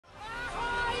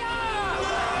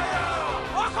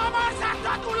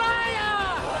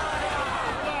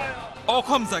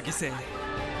অসম জাগিছে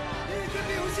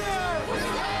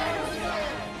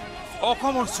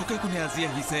অসমৰ চুকে কোণে আজি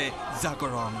আহিছে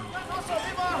জাগৰণ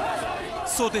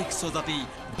স্বদেশ স্বজাতি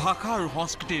ভাষা আৰু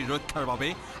সংস্কৃতিৰ ৰক্ষাৰ বাবে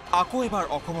আকৌ এবাৰ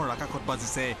অসমৰ আকাশত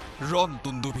বাজিছে ৰণ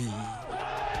দুন্দুভি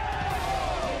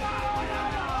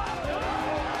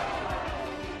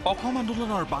অসম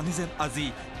আন্দোলনৰ বাণী যেন আজি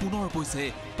পুনৰ বৈছে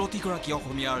প্ৰতিগৰাকী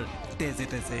অসমীয়াৰ তেজে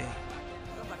তেজে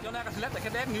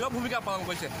তেখেতে নীৰৱ ভূমিকা পালন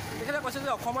কৰিছে তেখেতে কৈছে যে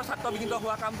অসমৰ ছাত্ৰ বিঘ্নিত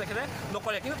হোৱা কাম তেখেতে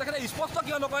নকৰে কিন্তু তেখেতে স্পষ্ট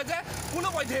কিয় নকৰে যে কোনো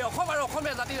পধ্যেই অসম আৰু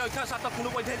অসমীয়া জাতিৰ ৰক্ষাৰ স্বাৰ্থত কোনো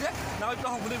পধ্যেই যে নাগৰিকত্ব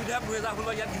সংশোধনী বিধেয়ক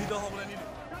 2016 ইয়াত গৃহীত হ'বলৈ নিদিয়ে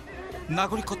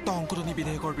নাগৰিকত্ব সংশোধনী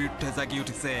বিধেয়কৰ বিৰুদ্ধে জাগি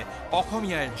উঠিছে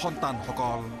অসমীয়াৰ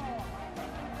সন্তানসকল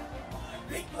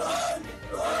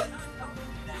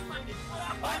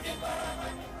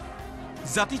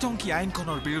জাতিধ্বংসী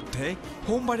আইনখনৰ বিৰুদ্ধে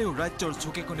সোমবাৰেও ৰাজ্যৰ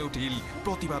চুকে কোণে উঠিল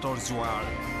প্ৰতিবাদৰ জোৱাৰ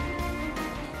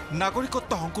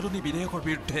নাগৰিকত্ব সংশোধনী বিধেয়কৰ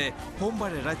বিৰুদ্ধে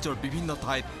সোমবাৰে ৰাজ্যৰ বিভিন্ন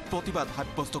ঠাইত প্ৰতিবাদ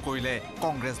সাব্যস্ত কৰিলে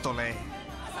কংগ্ৰেছ দলে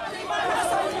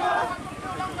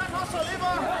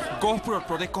গহপুৰত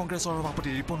প্ৰদেশ কংগ্ৰেছৰ সভাপতি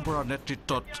ৰিপুণ বৰাৰ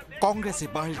নেতৃত্বত কংগ্ৰেছে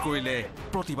বাহিৰ কৰিলে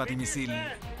প্ৰতিবাদী মিছিল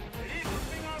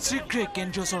শীঘ্ৰে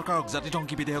কেন্দ্ৰীয় চৰকাৰক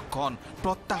জাতিধ্বংসী বিধেয়কখন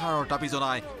প্ৰত্যাহাৰৰ দাবী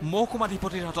জনাই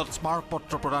মহকুমাধিপতিৰ হাতত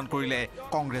স্মাৰকপত্ৰ প্ৰদান কৰিলে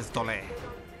কংগ্ৰেছ দলে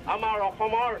আমাৰ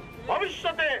অসমৰ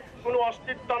ভৱিষ্যতে কোনো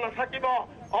অস্তিত্ব নাথাকিব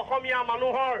অসমীয়া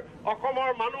অসমৰ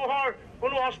মানুহৰ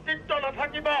কোনো অস্তিত্ব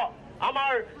নাথাকিব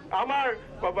আমাৰ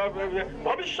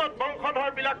ভৱিষ্যত বংশধৰ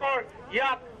বিলাকৰ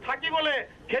ইয়াত থাকিবলৈ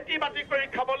খেতি বাতি কৰি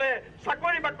খাবলৈ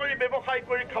চাকৰি বাকৰি ব্যৱসায়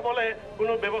কৰি খাবলৈ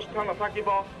কোনো ব্যৱস্থা নাথাকিব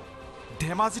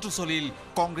ধেমাজিতো চলিল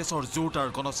কংগ্ৰেছৰ জোৰদাৰ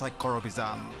গণস্বাক্ষৰ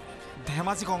অভিযান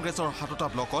ধেমাজি কংগ্ৰেছৰ ৭টা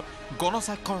ব্লকত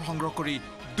গণস্বাক্ষৰ সংগ্ৰহ কৰি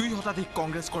 ২ শতাধিক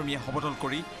কংগ্ৰেছ কৰ্মীয়ে সবদল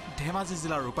কৰি ধেমাজি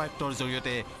জিলাৰ উপায়ুক্তৰ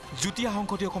জৰিয়তে যুটীয়া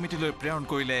সংসদীয় কমিটিলৈ প্ৰেৰণ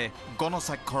কৰিলে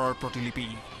গণস্বাক্ষৰৰ প্ৰতিলিপি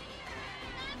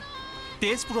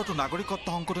তেজপুৰতো নাগৰিকত্ব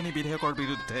সংশোধনী বিধেয়কৰ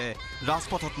বিৰুদ্ধে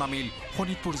ৰাজপথত নামিল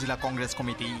শোণিতপুৰ জিলা কংগ্ৰেছ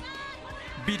কমিটি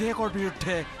বিধেয়কৰ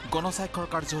বিৰুদ্ধে গণস্বাক্ষৰ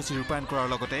কাৰ্যসূচী ৰূপায়ণ কৰাৰ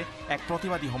লগতে এক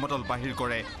প্ৰতিবাদী সমদল বাহিৰ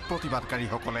কৰে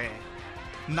প্ৰতিবাদকাৰীসকলে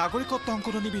নাগৰিকত্ব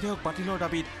সংশোধনী বিধেয়ক বাতিলৰ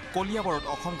দাবীত কলিয়াবৰত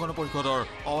অসম গণ পৰিষদৰ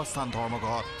অৱস্থান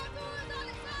ধৰ্মঘট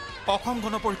অসম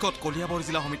গণ পৰিষদ কলিয়াবৰ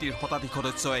জিলা সমিতিৰ শতাধিক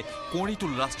সদস্যই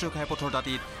কুঁৱৰীটোল ৰাষ্ট্ৰীয় ঘাইপথৰ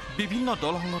দাঁতিত বিভিন্ন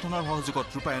দল সংগঠনৰ সহযোগত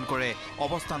ৰূপায়ণ কৰে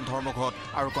অৱস্থান ধৰ্মঘট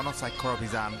আৰু গণস্বাক্ষৰ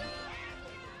অভিযান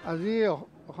আজি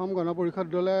অসম গণ পৰিষদ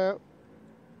দলে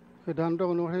সিদ্ধান্ত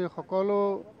অনুসৰি সকলো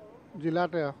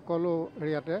জিলাতে সকলো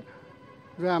এৰিয়াতে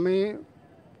যে আমি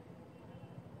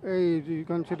এই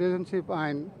যিখন চিটিজেনশ্বিপ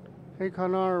আইন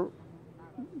সেইখনৰ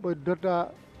বৈধতা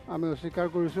আমি অস্বীকাৰ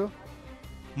কৰিছোঁ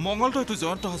মঙলদৈতো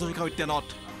জয়ন্ত হাজৰিকা উদ্যানত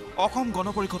অসম গণ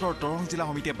পৰিষদৰ দৰং জিলা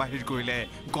সমিতিয়ে বাহিৰ কৰিলে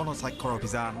গণস্বাক্ষৰ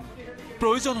অভিযান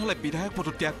প্ৰয়োজন হলে বিধায়ক পদ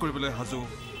ত্যাগ কৰিবলৈ সাজু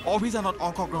অভিযানত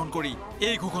অংশগ্ৰহণ কৰি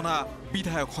এই ঘোষণা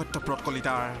বিধায়ক সত্যব্ৰত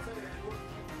কলিতাৰ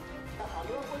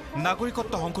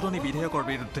নাগৰিকত্ব সংশোধনী বিধেয়কৰ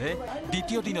বিৰুদ্ধে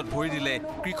দ্বিতীয় দিনত ভৰি দিলে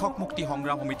কৃষক মুক্তি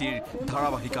সংগ্ৰাম সমিতিৰ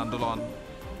ধাৰাবাহিক আন্দোলন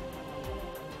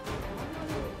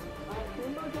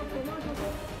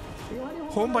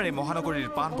সোমবাৰে মহানগৰীৰ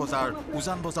পাণ বজাৰ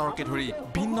উজান বজাৰকে ধৰি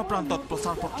ভিন্ন প্ৰান্তত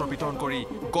প্ৰচাৰ পত্ৰ বিতৰণ কৰি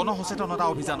গণসচেতনতা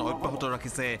অভিযান অব্যাহত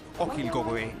ৰাখিছে অখিল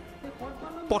গগৈয়ে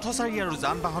পথচাৰী আৰু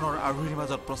যান বাহনৰ আৰোহীৰ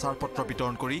মাজত প্ৰচাৰ পত্ৰ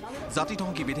বিতৰণ কৰি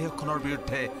জাতিধ্বংসী বিধেয়কখনৰ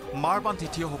বিৰুদ্ধে মাৰবান্ধি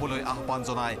থিয় হ'বলৈ আহ্বান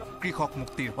জনায় কৃষক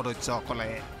মুক্তিৰ সদস্যসকলে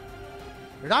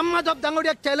ৰাম মাধৱ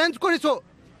ডাঙৰীয়াক চেলেঞ্জ কৰিছোঁ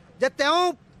যে তেওঁ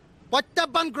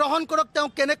প্ৰত্যাহ্বান গ্ৰহণ কৰক তেওঁ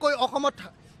কেনেকৈ অসমত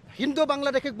হিন্দু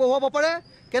বাংলাদেশীক বহুৱাব পাৰে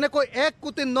কেনেকৈ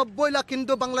 1,90,00,000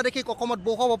 হিন্দু বাংলাদেশীক অসমত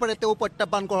বহুৱাব পাৰে তেওঁ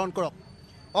প্ৰত্যাহ্বান গ্ৰহণ কৰক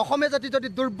অসমীয়া জাতি যদি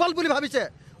দুৰ্বল বুলি ভাবিছে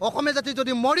অসমীয়া জাতি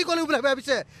যদি মৰি গ'ল বুলি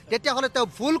ভাবিছে তেতিয়াহ'লে তেওঁ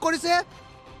ভুল কৰিছে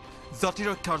জাতি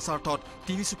ৰক্ষাৰ স্বাৰ্থত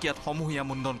তিনিচুকীয়াত সমূহীয়া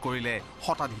মুণ্ডন কৰিলে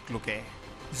শতাধিক লোকে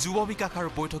যুৱ বিকাশ আৰু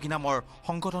বৈঠকী নামৰ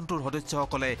সংগঠনটোৰ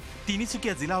সদস্যসকলে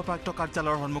তিনিচুকীয়া জিলা উপায়ুক্ত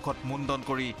কাৰ্যালয়ৰ সন্মুখত মুণ্ডন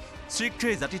কৰি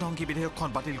শীঘ্ৰেই জাতিধ্বংসী বিধেয়কখন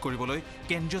বাতিল কৰিবলৈ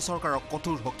কেন্দ্ৰীয় চৰকাৰক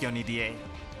কঠোৰ সকিয়নি দিয়ে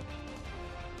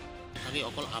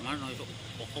অকল আমাৰ নহয়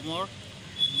অসমৰ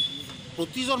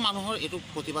প্ৰতিজন মানুহৰ এইটো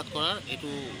প্ৰতিবাদ কৰাৰ এইটো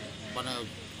মানে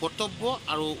কৰ্তব্য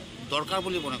আৰু দৰকাৰ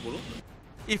বুলি মনে কৰোঁ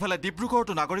ইফালে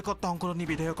ডিব্ৰুগড়তো নাগৰিকত্ব সংশোধনী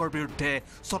বিধেয়কৰ বিৰুদ্ধে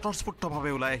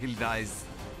স্বতঃস্ফূৰ্তভাৱে ওলাই আহিল ৰাইজ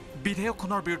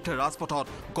বিধেয়কখনৰ বিৰুদ্ধে ৰাজপথত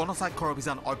গণস্বাক্ষৰ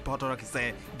অভিযান অব্যাহত ৰাখিছে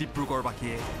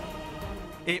ডিব্ৰুগড়বাসীয়ে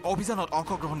এই অভিযানত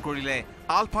অংশগ্ৰহণ কৰিলে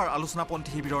আলফাৰ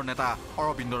আলোচনাপন্থী শিবিৰৰ নেতা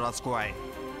অৰবিন্দ ৰাজখোৱাই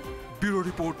bureau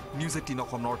report news 18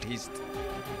 Assam north east